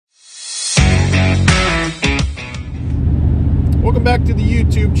Welcome back to the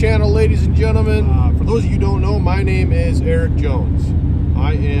YouTube channel, ladies and gentlemen. For those of you who don't know, my name is Eric Jones.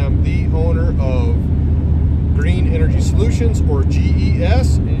 I am the owner of Green Energy Solutions, or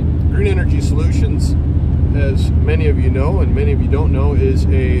GES. And Green Energy Solutions, as many of you know and many of you don't know, is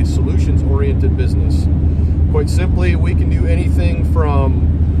a solutions-oriented business. Quite simply, we can do anything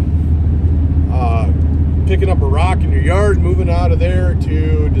from picking up a rock in your yard, moving out of there,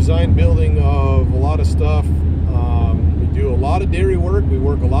 to design building of a lot of stuff. We do a lot of dairy work. We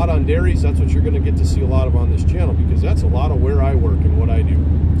work a lot on dairies. That's what you're going to get to see a lot of on this channel, because that's a lot of where I work and what I do.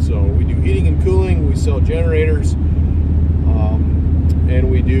 So we do heating and cooling, we sell generators, and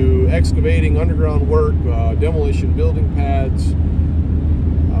we do excavating, underground work, demolition, building pads,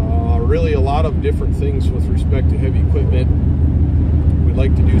 really a lot of different things with respect to heavy equipment. We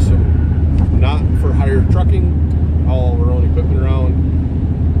like to do some not for hire trucking, haul our own equipment around.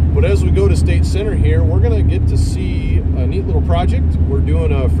 But as we go to State Center here, we're going to get to see a neat little project. We're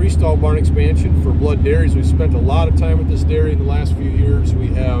doing a freestall barn expansion for Blood Dairies. We've spent a lot of time at this dairy in the last few years. We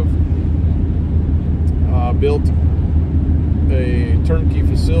have built a turnkey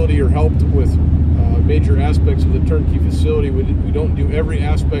facility, or helped with major aspects of the turnkey facility. We don't do every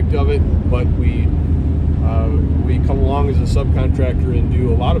aspect of it, but we come along as a subcontractor and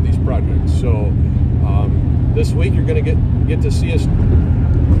do a lot of these projects. So this week you're going to get to see us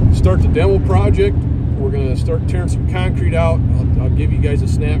start the demo project. We're going to start tearing some concrete out. I'll give you guys a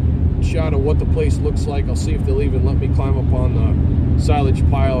snapshot of what the place looks like. I'll see if they'll even let me climb up on the silage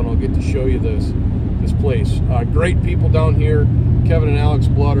pile, and I'll get to show you this place. Great people down here. Kevin and Alex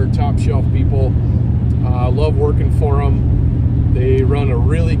Blood are top shelf people. I love working for them. They run a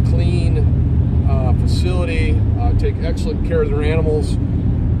really clean facility, take excellent care of their animals.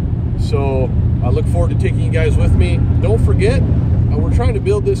 So I look forward to taking you guys with me. Don't forget, we're trying to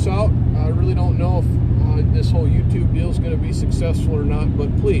build this out. I really don't know if this whole YouTube deal is going to be successful or not,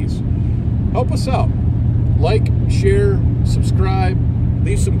 but please help us out. Like, share, subscribe,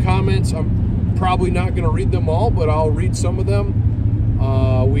 leave some comments. I'm probably not going to read them all, but I'll read some of them.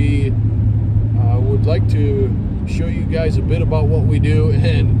 We would like to show you guys a bit about what we do,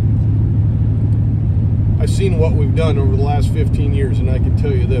 and I've seen what we've done over the last 15 years, and I can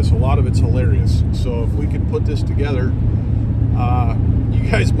tell you this, a lot of it's hilarious. So if we could put this together, you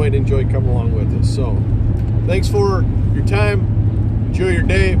guys might enjoy coming along with us. So thanks for your time. Enjoy your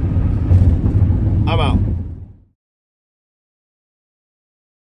day. I'm out.